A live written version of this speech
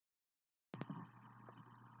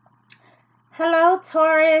Hello,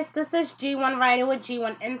 Taurus. This is G1 Writer with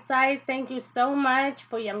G1 Insights. Thank you so much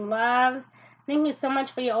for your love. Thank you so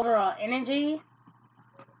much for your overall energy.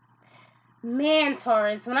 Man,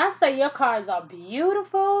 Taurus, when I say your cards are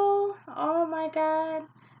beautiful, oh my God.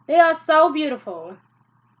 They are so beautiful.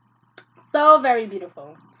 So very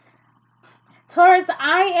beautiful. Taurus,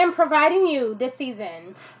 I am providing you this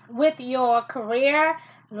season with your career,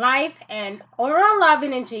 life, and overall love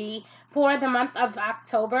energy for the month of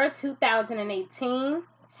October 2018.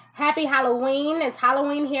 Happy Halloween. It's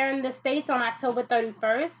Halloween here in the States on October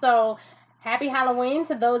 31st. So happy Halloween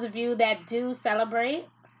to those of you that do celebrate.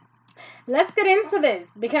 Let's get into this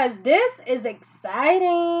because this is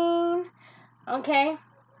exciting. Okay.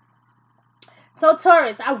 So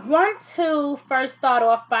Taurus, I want to first start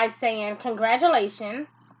off by saying congratulations.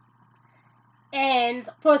 And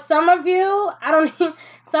for some of you,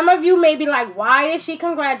 some of you may be like, why is she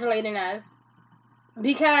congratulating us?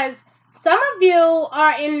 Because some of you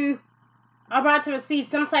are about to receive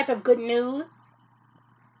some type of good news.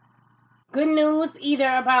 Good news either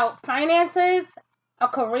about finances, a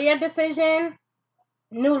career decision,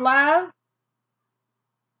 new love,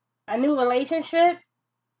 a new relationship,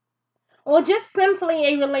 or just simply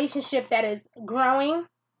a relationship that is growing.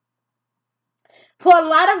 For a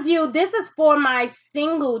lot of you, this is for my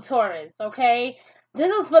single Taurus, okay?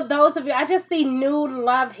 This is for those of you. I just see new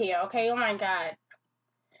love here, okay? Oh my God.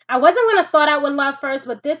 I wasn't going to start out with love first,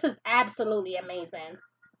 but this is absolutely amazing.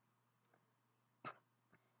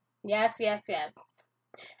 Yes, yes, yes.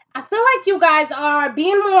 I feel like you guys are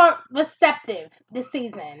being more receptive this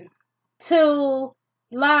season to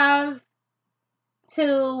love,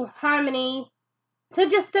 to harmony, to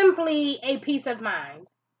just simply a peace of mind.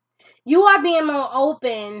 You are being more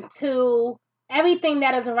open to everything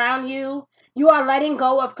that is around you. You are letting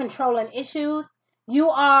go of controlling issues. You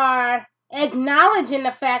are acknowledging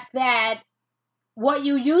the fact that what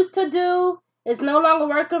you used to do is no longer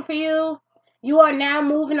working for you. You are now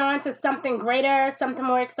moving on to something greater, something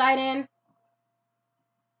more exciting.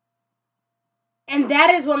 And that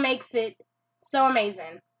is what makes it so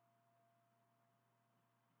amazing.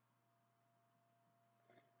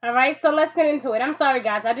 All right, so let's get into it. I'm sorry,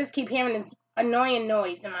 guys. I just keep hearing this annoying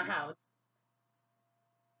noise in my house.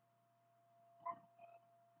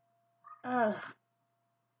 Ugh.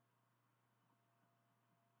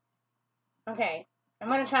 Okay, I'm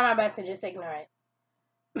going to try my best to just ignore it.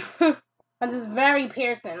 Because it's very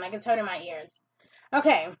piercing, like it's hurting my ears.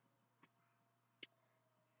 Okay.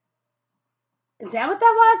 Is that what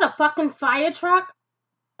that was? A fucking fire truck?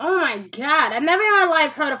 Oh my God. I never in my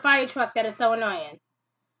life heard a fire truck that is so annoying.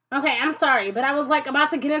 Okay, I'm sorry, but I was like about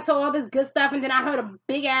to get into all this good stuff and then I heard a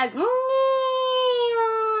big ass and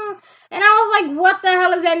I was like, what the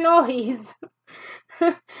hell is that noise?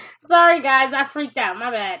 Sorry guys, I freaked out.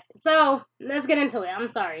 My bad. So, let's get into it. I'm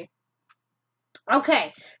sorry.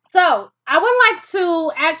 Okay, so I would like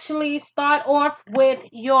to actually start off with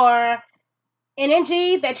your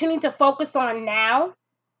energy that you need to focus on now.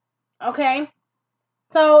 Okay,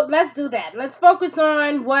 so let's do that. Let's focus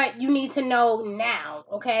on what you need to know now.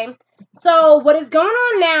 Okay, so what is going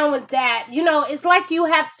on now is that, it's like you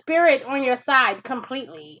have spirit on your side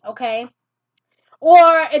completely. Okay,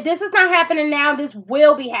 or if this is not happening now, this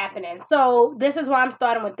will be happening. So this is why I'm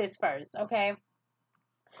starting with this first. Okay.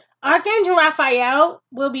 Archangel Raphael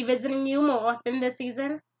will be visiting you more often this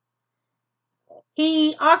season.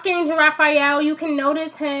 Archangel Raphael, you can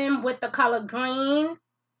notice him with the color green.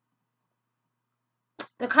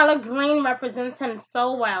 The color green represents him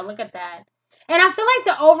so well. Look at that. And I feel like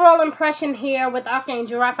the overall impression here with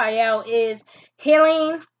Archangel Raphael is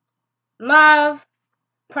healing, love,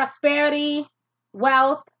 prosperity,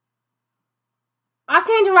 wealth.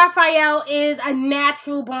 Archangel Raphael is a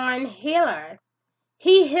natural born healer.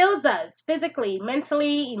 He heals us physically,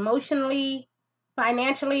 mentally, emotionally,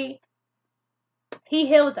 financially. He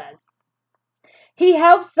heals us. He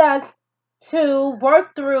helps us to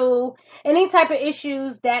work through any type of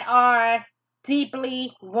issues that are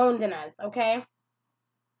deeply wounding us, okay?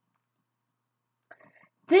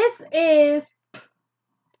 This is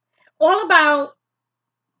all about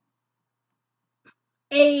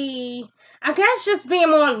I guess just being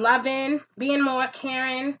more loving, being more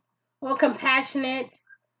caring, more compassionate,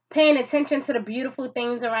 paying attention to the beautiful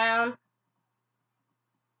things around.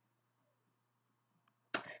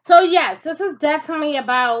 So yes, this is definitely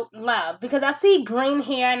about love because I see green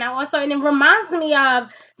here and it reminds me of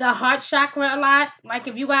the heart chakra a lot. Like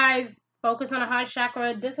if you guys focus on the heart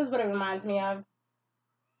chakra, this is what it reminds me of.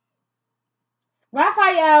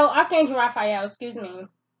 Archangel Raphael, excuse me,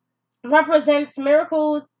 represents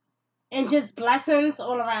miracles and just blessings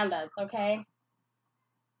all around us, okay?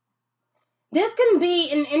 This can be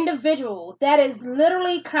an individual that is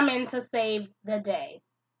literally coming to save the day.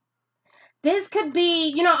 This could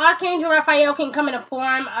be, Archangel Raphael can come in the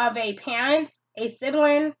form of a parent, a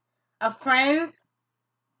sibling, a friend,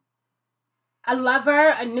 a lover,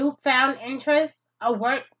 a newfound interest, a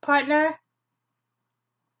work partner.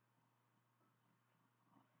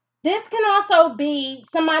 This can also be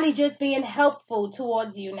somebody just being helpful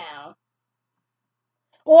towards you now.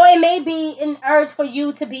 Or it may be an urge for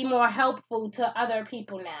you to be more helpful to other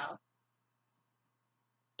people now.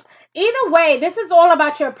 Either way, this is all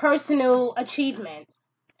about your personal achievements,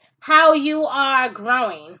 how you are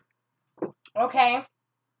growing, okay?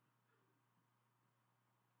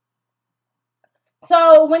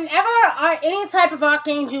 So whenever any type of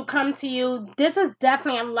archangel come to you, this is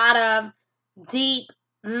definitely a lot of deep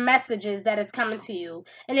messages that is coming to you.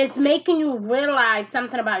 And it's making you realize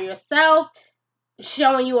something about yourself,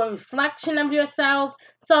 showing you a reflection of yourself.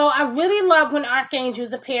 So I really love when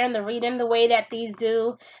archangels appear in the reading the way that these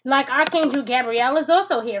do. Like Archangel Gabrielle is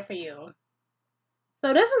also here for you.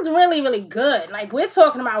 So this is really, really good. Like we're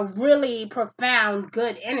talking about really profound,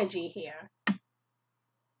 good energy here.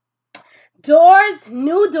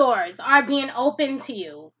 New doors are being opened to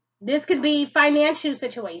you. This could be financial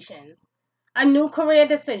situations, a new career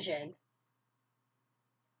decision,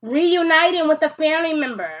 reuniting with a family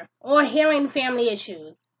member or healing family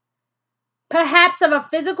issues, perhaps of a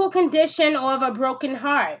physical condition or of a broken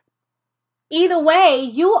heart. Either way,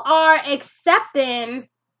 you are accepting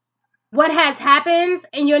what has happened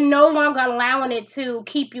and you're no longer allowing it to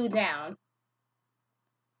keep you down.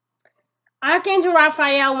 Archangel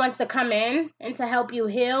Raphael wants to come in and to help you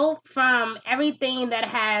heal from everything that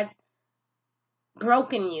has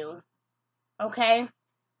broken you. Okay?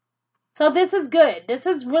 So this is good. This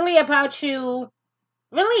is really about you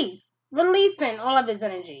releasing all of his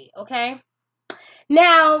energy. Okay?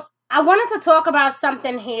 Now, I wanted to talk about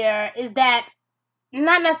something here is that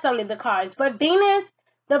not necessarily the cards, but Venus,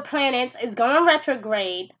 the planet, is going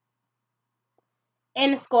retrograde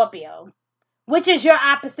in Scorpio, which is your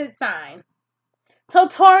opposite sign. So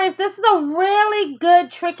Taurus, this is a really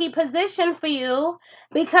good tricky position for you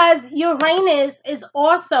because Uranus is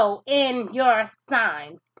also in your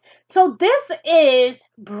sign. So this is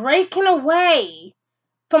breaking away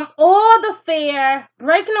from all the fear,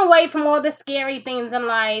 breaking away from all the scary things in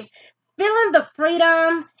life, feeling the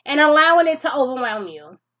freedom and allowing it to overwhelm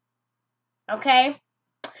you. Okay?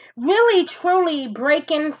 Really, truly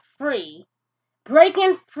breaking free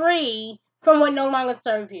from what no longer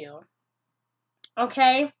serves you.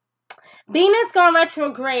 Okay? Venus going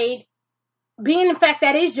retrograde, being the fact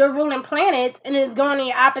that is your ruling planet and it's going in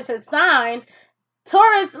your opposite sign,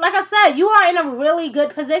 Taurus, like I said, you are in a really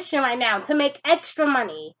good position right now to make extra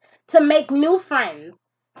money, to make new friends,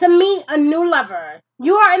 to meet a new lover.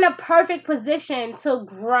 You are in a perfect position to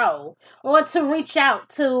grow or to reach out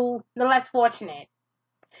to the less fortunate.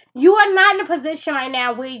 You are not in a position right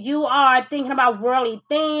now where you are thinking about worldly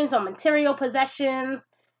things or material possessions.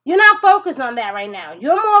 You're not focused on that right now.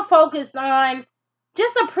 You're more focused on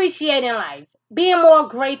just appreciating life, being more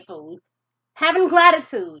grateful, having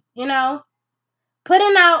gratitude,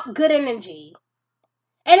 putting out good energy.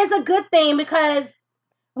 And it's a good thing because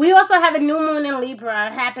we also have a new moon in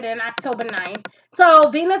Libra happening October 9th. So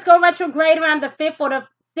Venus go retrograde around the 5th or the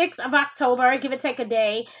 6th of October, give or take a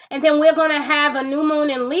day. And then we're going to have a new moon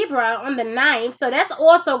in Libra on the 9th. So that's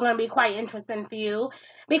also going to be quite interesting for you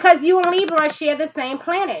because you and Libra share the same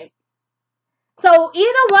planet. So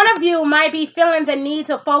either one of you might be feeling the need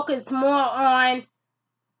to focus more on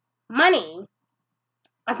money.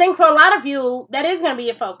 I think for a lot of you, that is going to be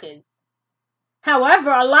your focus.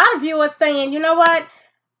 However, a lot of you are saying, you know what?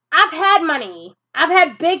 I've had money. I've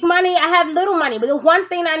had big money. I have little money. But the one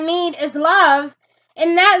thing I need is love.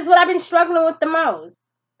 And that is what I've been struggling with the most.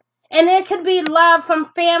 And it could be love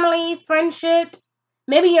from family, friendships.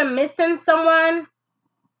 Maybe you're missing someone.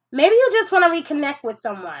 Maybe you just want to reconnect with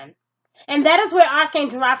someone. And that is where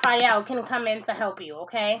Archangel Raphael can come in to help you,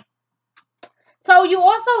 okay? So you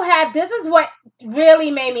also have, this is what really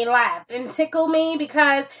made me laugh and tickle me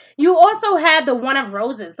because you also have the One of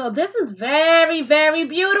Roses. So this is very, very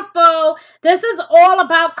beautiful. This is all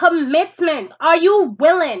about commitment. Are you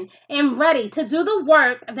willing and ready to do the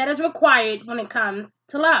work that is required when it comes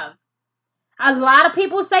to love? A lot of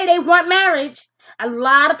people say they want marriage. A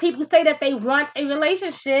lot of people say that they want a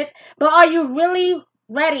relationship. But are you really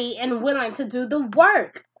ready and willing to do the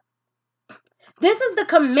work? This is the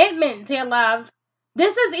commitment, dear love.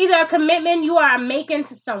 This is either a commitment you are making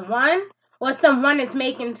to someone or someone is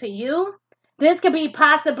making to you. This could be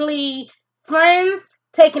possibly friends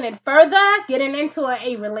taking it further, getting into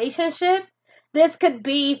a relationship. This could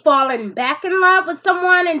be falling back in love with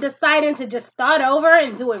someone and deciding to just start over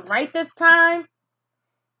and do it right this time.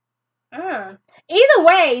 Either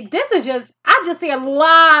way, this is I just see a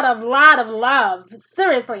lot of love.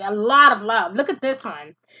 Seriously, a lot of love. Look at this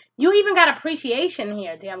one. You even got appreciation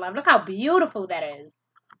here, dear love. Look how beautiful that is.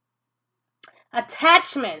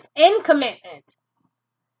 Attachment and commitment.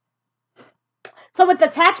 So with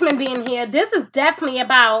attachment being here, this is definitely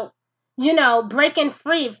about, breaking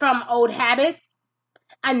free from old habits,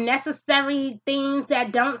 unnecessary things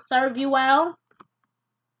that don't serve you well.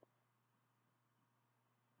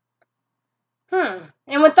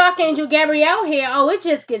 And with Archangel Gabriel here, it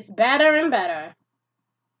just gets better and better.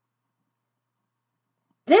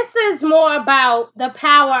 This is more about the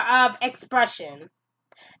power of expression.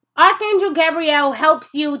 Archangel Gabriel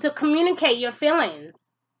helps you to communicate your feelings.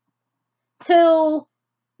 Look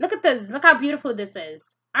at this. Look how beautiful this is.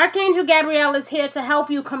 Archangel Gabriel is here to help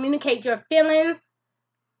you communicate your feelings,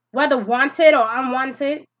 whether wanted or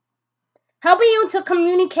unwanted. Helping you to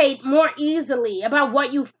communicate more easily about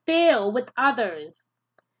what you feel with others.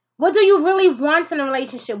 What do you really want in a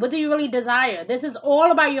relationship? What do you really desire? This is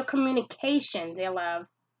all about your communication, dear love.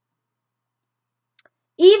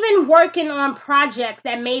 Even working on projects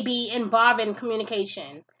that may be involving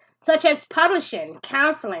communication, such as publishing,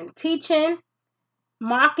 counseling, teaching,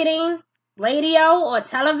 marketing, radio or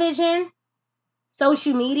television,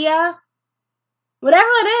 social media. Whatever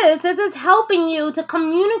it is, this is helping you to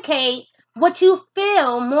communicate what you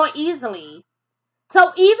feel more easily.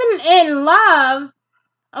 So even in love,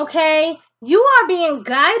 okay, you are being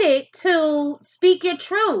guided to speak your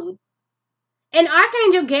truth. And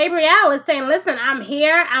Archangel Gabriel is saying, listen, I'm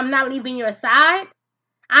here. I'm not leaving your side.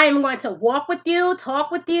 I am going to walk with you, talk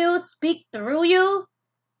with you, speak through you.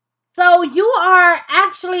 So you are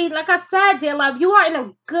actually, like I said, dear love, you are in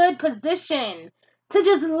a good position to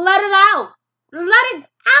just let it out. Let it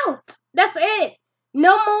out. That's it.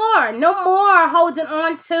 No more holding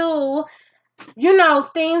on to,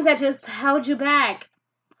 things that just held you back.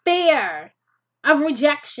 Fear of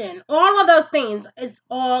rejection. All of those things is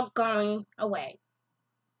all going away.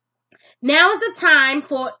 Now is the time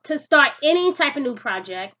to start any type of new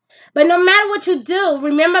project. But no matter what you do,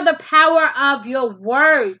 remember the power of your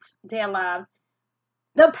words, dear love.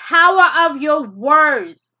 The power of your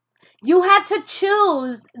words. You had to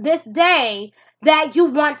choose this day that you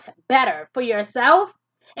want better for yourself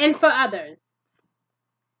and for others.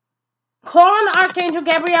 Call on Archangel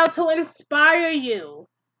Gabriel to inspire you.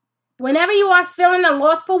 Whenever you are feeling a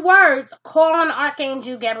loss for words, call on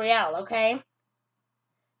Archangel Gabriel, okay?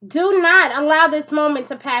 Do not allow this moment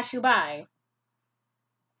to pass you by.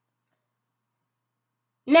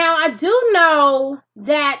 Now, I do know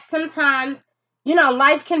that sometimes,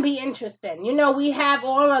 life can be interesting. We have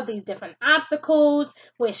all of these different obstacles.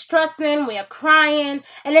 We're stressing, we're crying,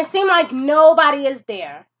 and it seems like nobody is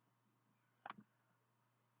there.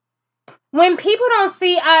 When people don't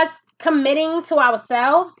see us committing to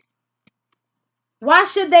ourselves, why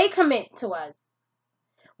should they commit to us?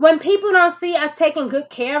 When people don't see us taking good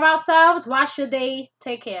care of ourselves, why should they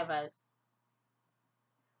take care of us?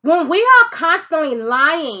 When we are constantly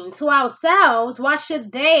lying to ourselves, why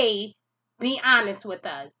should they be honest with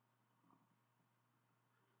us?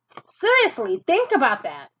 Seriously, think about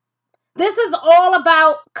that. This is all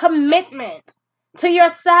about commitment to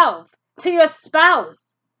yourself, to your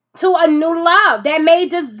spouse, to a new love that may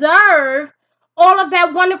deserve all of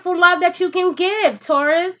that wonderful love that you can give,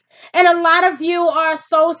 Taurus. And a lot of you are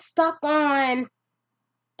so stuck on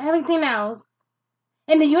everything else.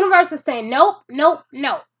 And the universe is saying, nope, nope,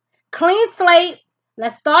 nope. Clean slate.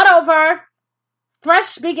 Let's start over.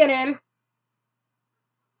 Fresh beginning.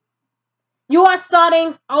 You are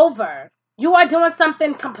starting over. You are doing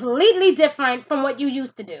something completely different from what you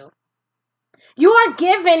used to do. You are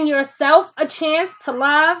giving yourself a chance to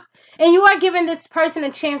love, and you are giving this person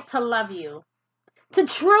a chance to love you, to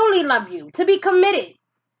truly love you, to be committed.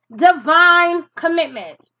 Divine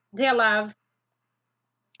commitment, dear love.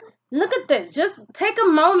 Look at this. Just take a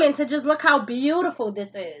moment to just look how beautiful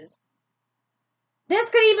this is. This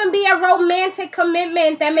could even be a romantic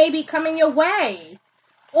commitment that may be coming your way.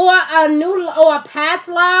 Or a past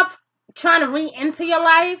love trying to re-enter your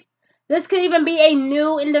life. This could even be a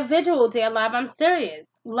new individual, dear love. I'm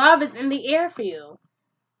serious. Love is in the air for you.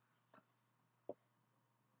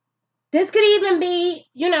 This could even be,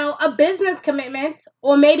 a business commitment.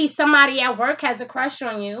 Or maybe somebody at work has a crush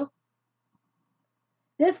on you.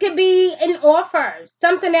 This could be an offer.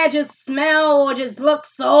 Something that just smells or just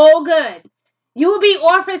looks so good. You will be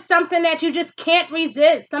offered something that you just can't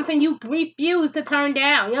resist, something you refuse to turn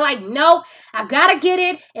down. You're like, no, I gotta get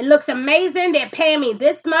it. It looks amazing. They're paying me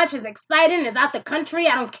this much. It's exciting. It's out the country.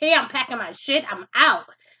 I don't care. I'm packing my shit. I'm out.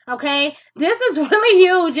 Okay? This is really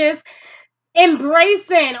you just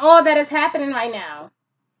embracing all that is happening right now.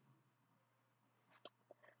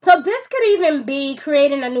 So this could even be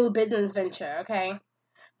creating a new business venture, okay?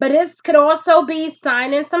 But this could also be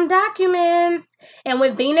signing some documents. And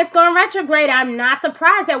with Venus going retrograde, I'm not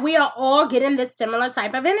surprised that we are all getting this similar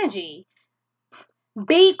type of energy.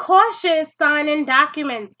 Be cautious signing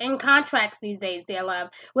documents and contracts these days, dear love.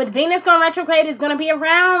 With Venus going retrograde, it's going to be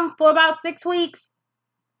around for about 6 weeks.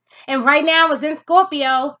 And right now it's in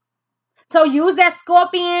Scorpio. So use that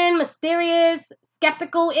Scorpion, mysterious,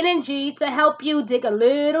 skeptical energy to help you dig a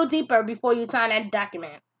little deeper before you sign that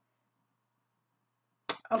document.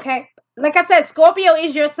 Okay? Like I said, Scorpio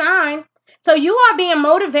is your sign. So you are being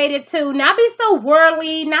motivated to not be so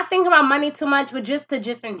worldly, not think about money too much, but just to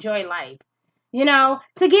enjoy life. You know,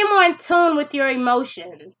 to get more in tune with your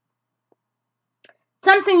emotions.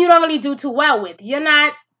 Something you don't really do too well with. You're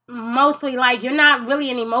not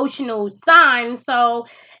really an emotional sign, so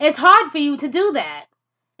it's hard for you to do that.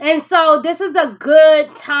 And so this is a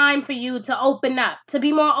good time for you to open up, to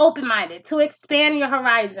be more open-minded, to expand your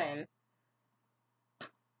horizon.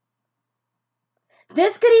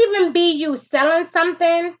 This could even be you selling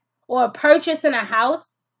something or purchasing a house.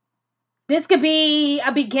 This could be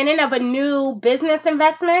a beginning of a new business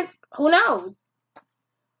investment. Who knows?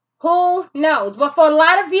 Who knows? But for a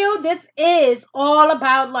lot of you, this is all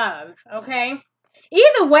about love, okay?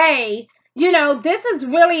 Either way, this is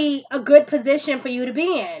really a good position for you to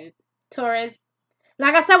be in, Taurus.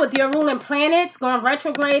 Like I said, with your ruling planets going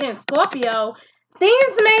retrograde in Scorpio,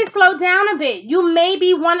 things may slow down a bit. You may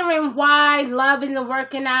be wondering why love isn't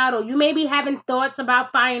working out, or you may be having thoughts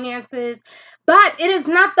about finances, but it is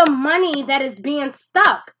not the money that is being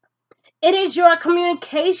stuck. It is your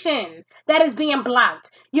communication that is being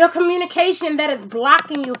blocked. Your communication that is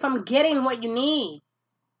blocking you from getting what you need.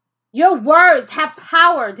 Your words have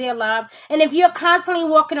power, dear love. And if you're constantly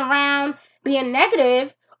walking around being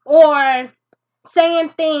negative or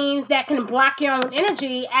saying things that can block your own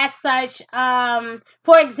energy as such,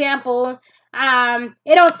 for example,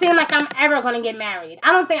 it don't seem like I'm ever going to get married.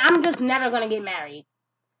 I'm just never going to get married.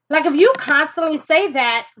 Like if you constantly say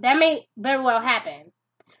that, that may very well happen.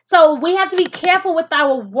 So we have to be careful with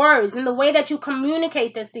our words and the way that you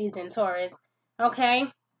communicate this season, Taurus. Okay?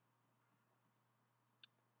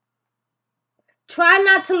 Try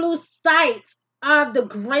not to lose sight of the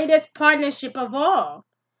greatest partnership of all.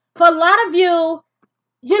 For a lot of you,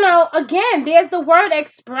 again, there's the word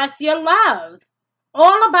express your love.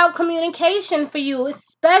 All about communication for you,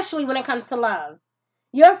 especially when it comes to love.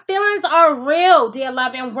 Your feelings are real, dear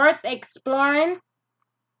love, and worth exploring.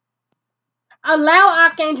 Allow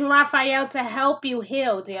Archangel Raphael to help you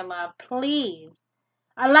heal, dear love, please.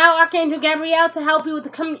 Allow Archangel Gabriel to help you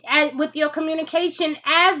with your communication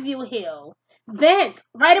as you heal. Vent,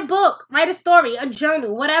 write a book, write a story, a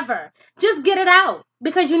journal, whatever. Just get it out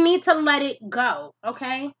because you need to let it go,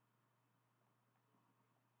 okay?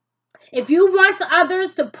 If you want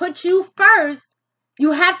others to put you first,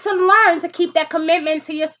 you have to learn to keep that commitment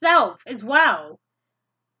to yourself as well.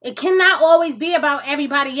 It cannot always be about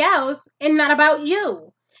everybody else and not about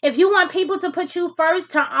you. If you want people to put you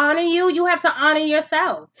first, to honor you, you have to honor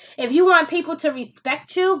yourself. If you want people to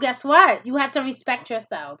respect you, guess what? You have to respect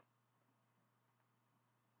yourself.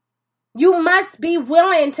 You must be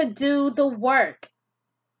willing to do the work.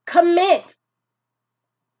 Commit.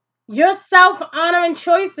 Your self-honoring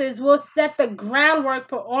choices will set the groundwork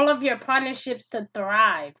for all of your partnerships to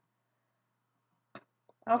thrive.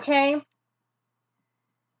 Okay?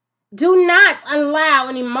 Do not allow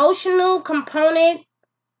an emotional component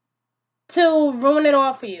to ruin it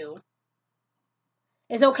all for you.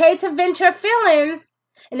 It's okay to vent your feelings,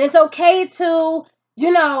 and it's okay to,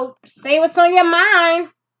 say what's on your mind.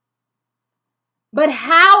 But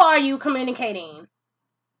how are you communicating?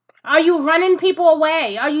 Are you running people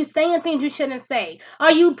away? Are you saying things you shouldn't say?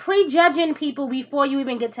 Are you prejudging people before you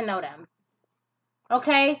even get to know them?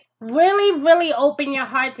 Okay? Really, really open your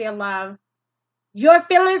heart, dear love. Your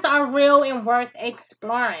feelings are real and worth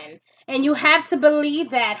exploring. And you have to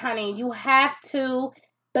believe that, honey. You have to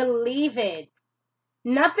believe it.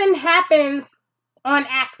 Nothing happens on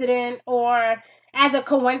accident or as a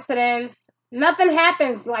coincidence. Nothing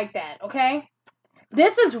happens like that, okay?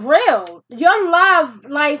 This is real. Your love,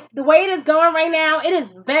 like the way it is going right now, it is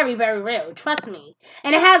very, very real. Trust me.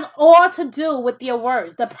 And it has all to do with your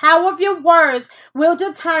words. The power of your words will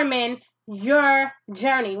determine your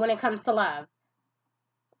journey when it comes to love.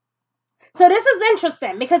 So this is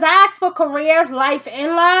interesting because I asked for career, life,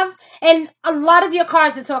 and love, and a lot of your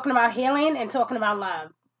cards are talking about healing and talking about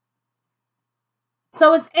love.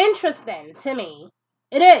 So it's interesting to me.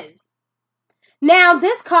 It is. Now,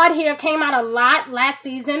 this card here came out a lot last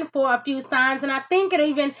season for a few signs, and I think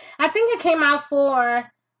it came out for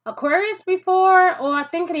Aquarius before, or I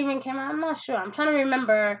think it even came out, I'm not sure. I'm trying to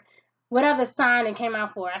remember what other sign it came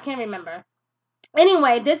out for. I can't remember.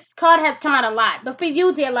 Anyway, this card has come out a lot, but for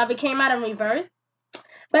you, dear love, it came out in reverse.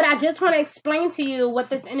 But I just want to explain to you what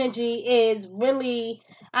this energy is really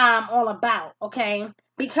all about, okay?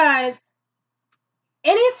 Because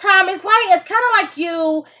anytime it's kind of like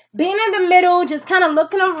you being in the middle, just kind of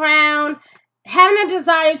looking around, having a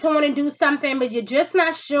desire to want to do something, but you're just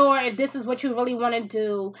not sure if this is what you really want to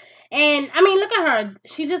do. And I mean, look at her.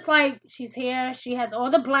 She just like, she's here. She has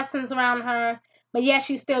all the blessings around her, but yet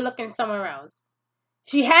she's still looking somewhere else.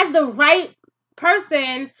 She has the right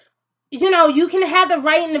person. You can have the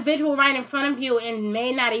right individual right in front of you and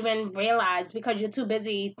may not even realize because you're too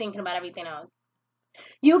busy thinking about everything else.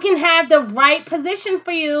 You can have the right position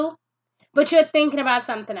for you, but you're thinking about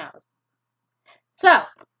something else. So,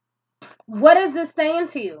 what is this saying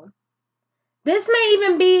to you? This may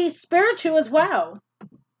even be spiritual as well.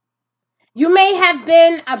 You may have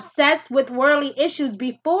been obsessed with worldly issues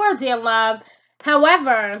before, dear love.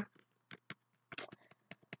 However,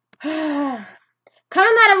 coming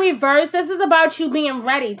out in reverse, this is about you being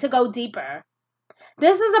ready to go deeper.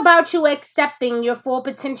 This is about you accepting your full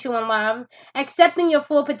potential in love, accepting your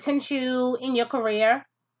full potential in your career.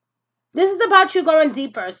 This is about you going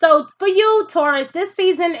deeper. So for you, Taurus, this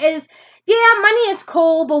season is, yeah, money is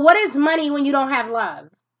cool, but what is money when you don't have love,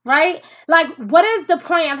 right? Like, what is the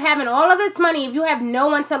point of having all of this money if you have no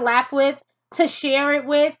one to laugh with, to share it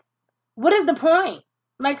with? What is the point?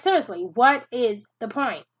 Like, seriously, what is the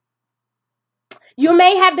point? You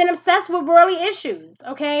may have been obsessed with worldly issues,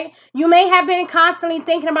 okay? You may have been constantly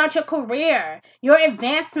thinking about your career, your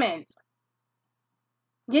advancements,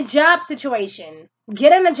 your job situation,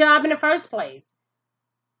 getting a job in the first place,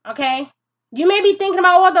 okay? You may be thinking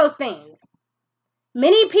about all those things.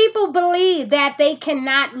 Many people believe that they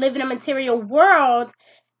cannot live in a material world,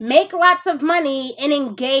 make lots of money, and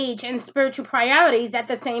engage in spiritual priorities at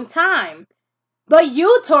the same time. But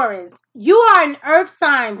you, Taurus, you are an earth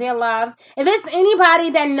sign, dear love. If it's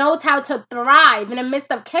anybody that knows how to thrive in the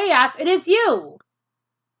midst of chaos, it is you.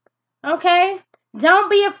 Okay? Don't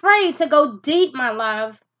be afraid to go deep, my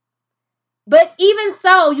love. But even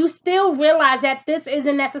so, you still realize that this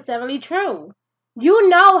isn't necessarily true. You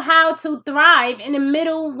know how to thrive in the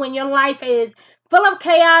middle when your life is full of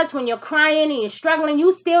chaos, when you're crying and you're struggling.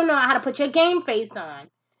 You still know how to put your game face on.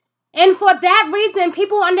 And for that reason,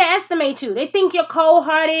 people underestimate you. They think you're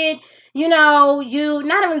cold-hearted, you not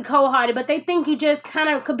really cold-hearted, but they think you just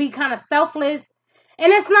kind of could be kind of selfless.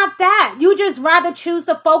 And it's not that. You just rather choose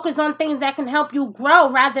to focus on things that can help you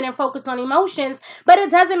grow rather than focus on emotions. But it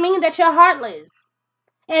doesn't mean that you're heartless.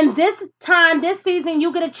 And this season,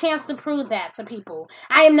 you get a chance to prove that to people.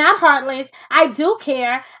 I am not heartless. I do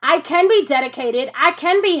care. I can be dedicated. I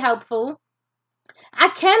can be helpful. I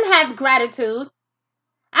can have gratitude.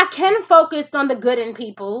 I can focus on the good in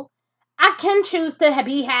people. I can choose to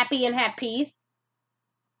be happy and have peace.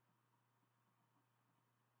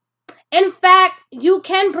 In fact, you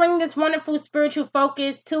can bring this wonderful spiritual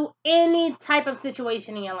focus to any type of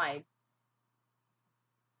situation in your life.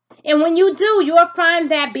 And when you do, you'll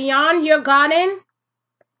find that beyond your garden,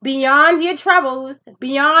 beyond your troubles,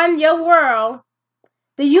 beyond your world,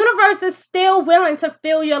 the universe is still willing to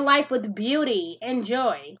fill your life with beauty and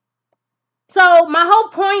joy. So my whole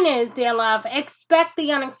point is, dear love, expect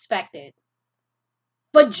the unexpected.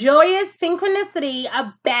 But joyous synchronicity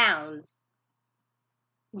abounds.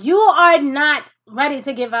 You are not ready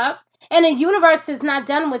to give up, and the universe is not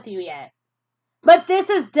done with you yet. But this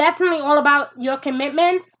is definitely all about your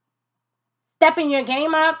commitment, stepping your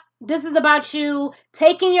game up. This is about you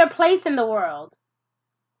taking your place in the world.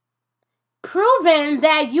 Proving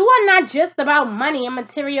that you are not just about money and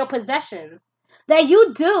material possessions. That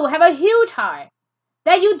you do have a huge heart.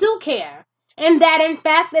 That you do care. And that, in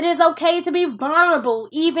fact, it is okay to be vulnerable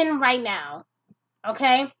even right now.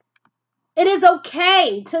 Okay? It is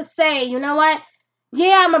okay to say, you know what?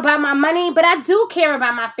 Yeah, I'm about my money, but I do care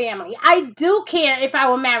about my family. I do care if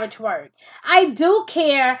our marriage works. I do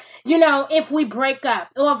care, if we break up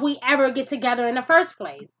or if we ever get together in the first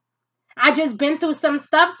place. I just been through some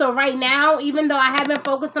stuff, so right now, even though I haven't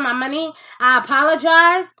focused on my money, I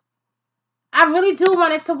apologize. I really do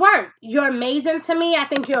want it to work. You're amazing to me. I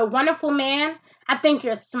think you're a wonderful man. I think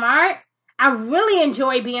you're smart. I really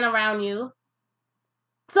enjoy being around you.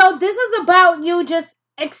 So this is about you just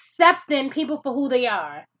accepting people for who they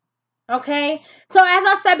are. Okay? So as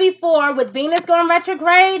I said before, with Venus going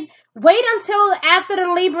retrograde, wait until after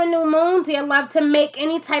the Libra new moon, dear love, to make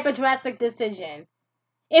any type of drastic decision.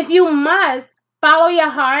 If you must, follow your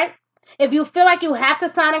heart. If you feel like you have to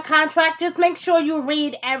sign a contract, just make sure you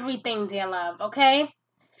read everything, dear love, okay?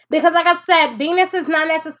 Because like I said, Venus is not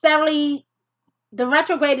necessarily, the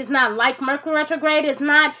retrograde is not like Mercury retrograde. It's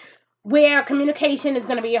not where communication is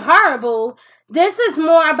going to be horrible. This is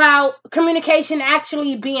more about communication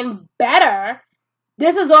actually being better.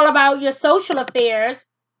 This is all about your social affairs,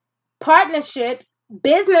 partnerships,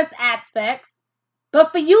 business aspects.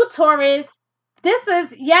 But for you, Taurus, this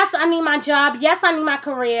is, yes, I need my job. Yes, I need my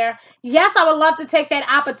career. Yes, I would love to take that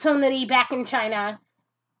opportunity back in China.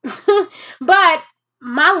 But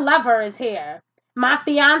my lover is here. My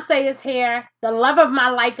fiance is here. The love of my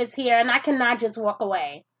life is here, and I cannot just walk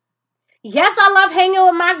away. Yes, I love hanging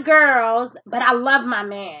with my girls, but I love my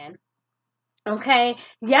man. Okay?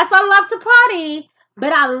 Yes, I love to party,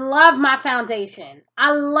 but I love my foundation.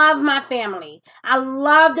 I love my family. I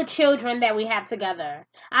love the children that we have together.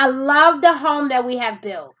 I love the home that we have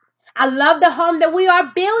built. I love the home that we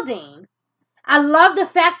are building. I love the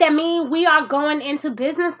fact that we are going into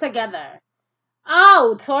business together.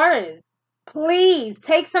 Oh, Taurus, please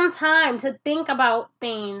take some time to think about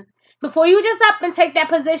things before you just up and take that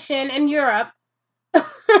position in Europe.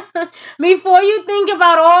 Before you think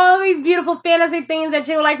about all these beautiful fantasy things that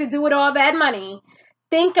you would like to do with all that money,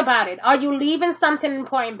 think about it. Are you leaving something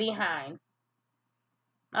important behind?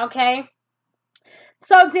 Okay?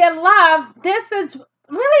 So, dear love, this is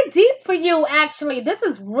really deep for you, actually. This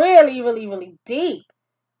is really, really, really deep.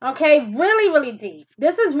 Okay? Really, really deep.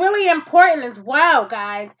 This is really important as well,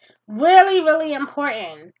 guys. Really, really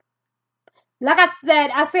important. Like I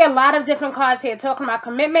said, I see a lot of different cards here talking about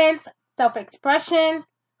commitment, self-expression,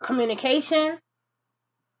 communication.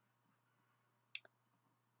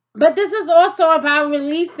 But this is also about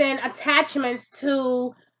releasing attachments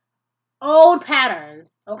to old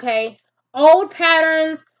patterns, okay? Old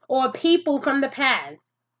patterns or people from the past.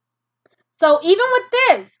 So even with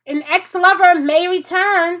this, an ex-lover may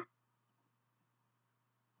return.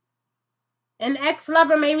 An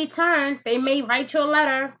ex-lover may return. They may write you a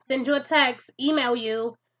letter, send you a text, email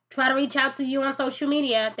you, try to reach out to you on social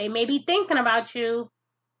media. They may be thinking about you,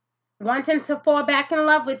 wanting to fall back in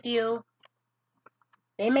love with you.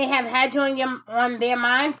 They may have had you on their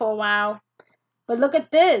mind for a while. But look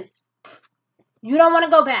at this. You don't want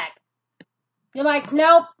to go back. You're like,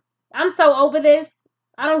 nope, I'm so over this.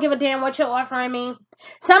 I don't give a damn what you're offering me.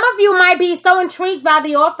 Some of you might be so intrigued by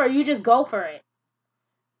the offer, you just go for it.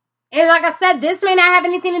 And like I said, this may not have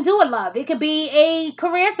anything to do with love. It could be a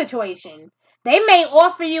career situation. They may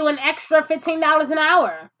offer you an extra $15 an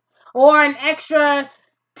hour or an extra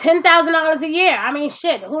 $10,000 a year. I mean,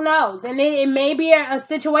 shit, who knows? And it may be a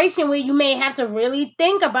situation where you may have to really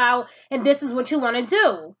think about, and this is what you want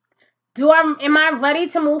to do. Am I ready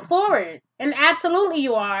to move forward? And absolutely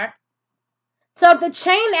you are. So the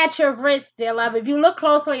chain at your wrist, dear love, if you look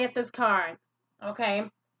closely at this card, okay,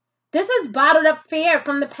 this is bottled up fear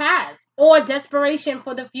from the past or desperation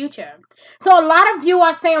for the future. So a lot of you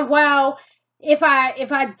are saying, well, if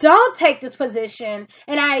I don't take this position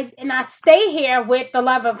and I stay here with the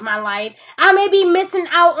love of my life, I may be missing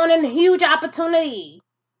out on a huge opportunity.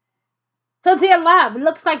 So dear love, it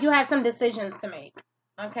looks like you have some decisions to make.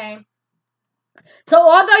 Okay? So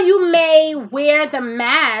although you may wear the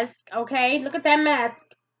mask, okay, look at that mask.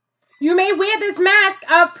 You may wear this mask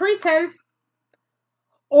of pretense,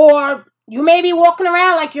 or you may be walking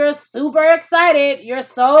around like you're super excited. You're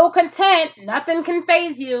so content. Nothing can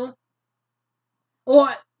faze you. Or,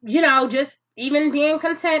 just even being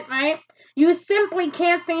content, right? You simply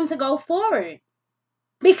can't seem to go forward.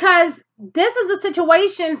 Because this is a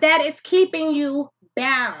situation that is keeping you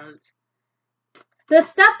bound. The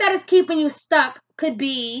stuff that is keeping you stuck could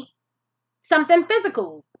be something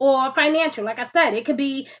physical or financial. Like I said, it could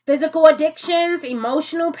be physical addictions,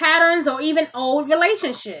 emotional patterns, or even old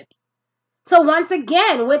relationships. So once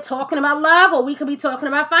again, we're talking about love, or we could be talking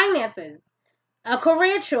about finances, a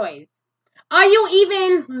career choice. Are you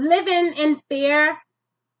even living in fear,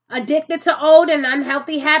 addicted to old and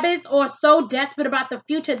unhealthy habits, or so desperate about the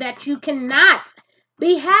future that you cannot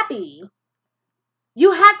be happy?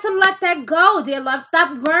 You have to let that go, dear love.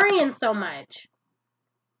 Stop worrying so much.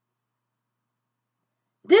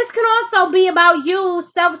 This can also be about you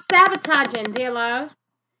self-sabotaging, dear love.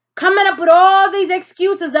 Coming up with all these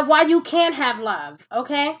excuses of why you can't have love,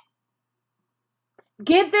 okay?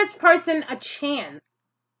 Give this person a chance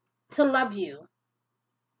to love you.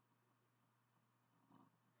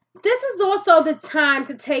 This is also the time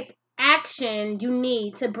to take action you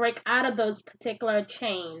need to break out of those particular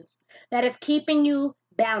chains that is keeping you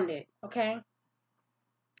bounded, okay?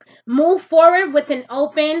 Move forward with an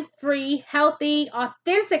open, free, healthy,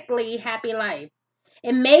 authentically happy life.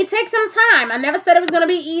 It may take some time. I never said it was going to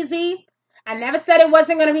be easy. I never said it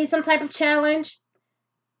wasn't going to be some type of challenge.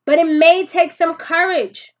 But it may take some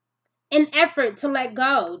courage and effort to let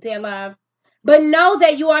go, dear love. But know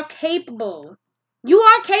that you are capable. You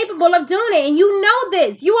are capable of doing it. And you know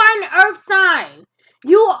this. You are an earth sign.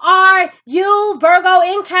 You, Virgo,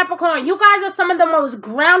 and Capricorn. You guys are some of the most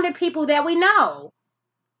grounded people that we know.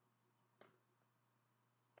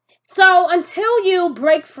 So until you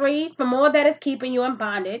break free from all that is keeping you in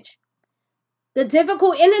bondage, the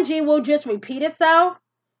difficult energy will just repeat itself,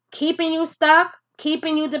 keeping you stuck,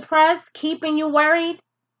 keeping you depressed, keeping you worried.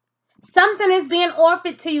 Something is being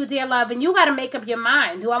offered to you, dear love, and you got to make up your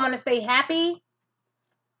mind. Do I want to stay happy?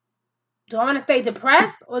 Do I want to stay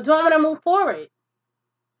depressed? Or do I want to move forward?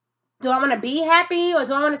 Do I want to be happy? Or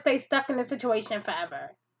do I want to stay stuck in the situation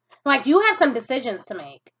forever? Like, you have some decisions to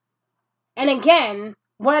make. And again,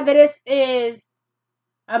 whether this is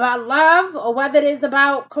about love or whether it is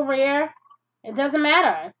about career, it doesn't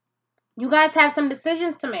matter. You guys have some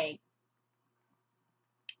decisions to make.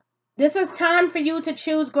 This is time for you to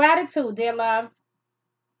choose gratitude, dear love.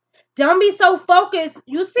 Don't be so focused.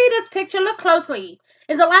 You see this picture, look closely.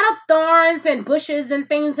 There's a lot of thorns and bushes and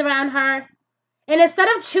things around her. And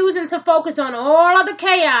instead of choosing to focus on all of the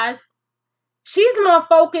chaos, she's more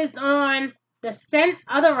focused on the scent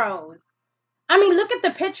of the rose. I mean, look at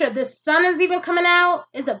the picture. The sun is even coming out.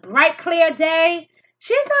 It's a bright, clear day.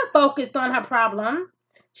 She's not focused on her problems.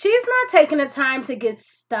 She's not taking the time to get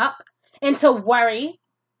stuck and to worry.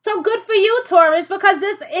 So good for you, Taurus, because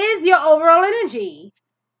this is your overall energy.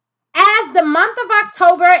 As the month of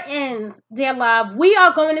October ends, dear love, we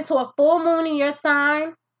are going into a full moon in your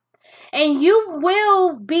sign. And you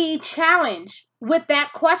will be challenged with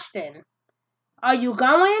that question. Are you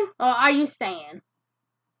going or are you staying?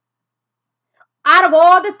 Out of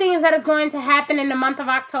all the things that is going to happen in the month of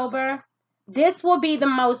October, this will be the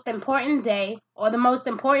most important day or the most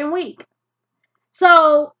important week.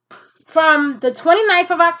 So from the 29th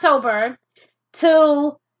of October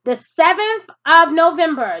to the 7th of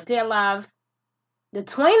November, dear love, the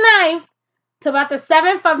 29th to about the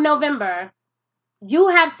 7th of November, you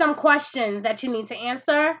have some questions that you need to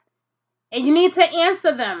answer, and you need to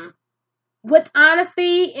answer them with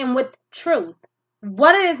honesty and with truth.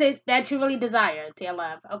 What is it that you really desire, dear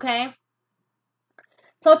love, okay?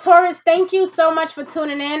 So, Taurus, thank you so much for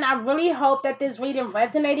tuning in. I really hope that this reading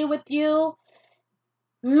resonated with you.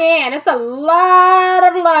 Man, it's a lot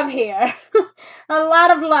of love here. A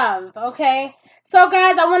lot of love, okay? So,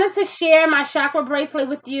 guys, I wanted to share my chakra bracelet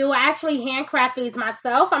with you. I actually handcrafted these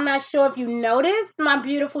myself. I'm not sure if you noticed my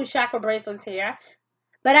beautiful chakra bracelets here,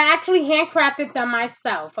 but I actually handcrafted them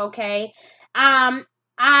myself, okay?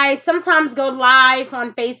 I sometimes go live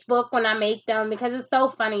on Facebook when I make them because it's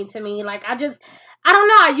so funny to me. Like, I don't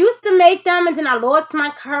know. I used to make them and then I lost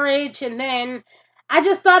my courage and then I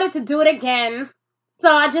just started to do it again.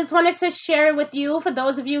 So I just wanted to share it with you for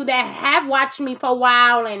those of you that have watched me for a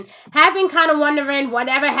while and have been kind of wondering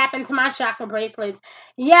whatever happened to my chakra bracelets.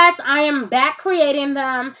 Yes, I am back creating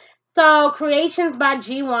them. So Creations by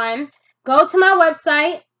G1. Go to my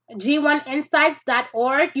website,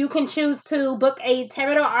 g1insights.org. You can choose to book a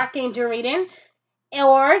tarot or archangel reading,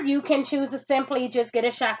 or you can choose to simply just get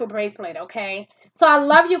a chakra bracelet, okay? So I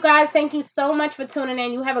love you guys. Thank you so much for tuning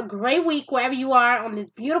in. You have a great week wherever you are on this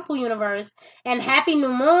beautiful universe. And happy new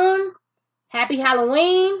moon. Happy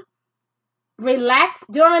Halloween. Relax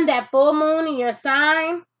during that full moon in your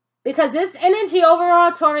sign. Because this energy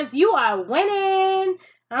overall, Taurus, you are winning.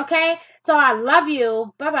 Okay? So I love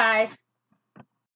you. Bye-bye.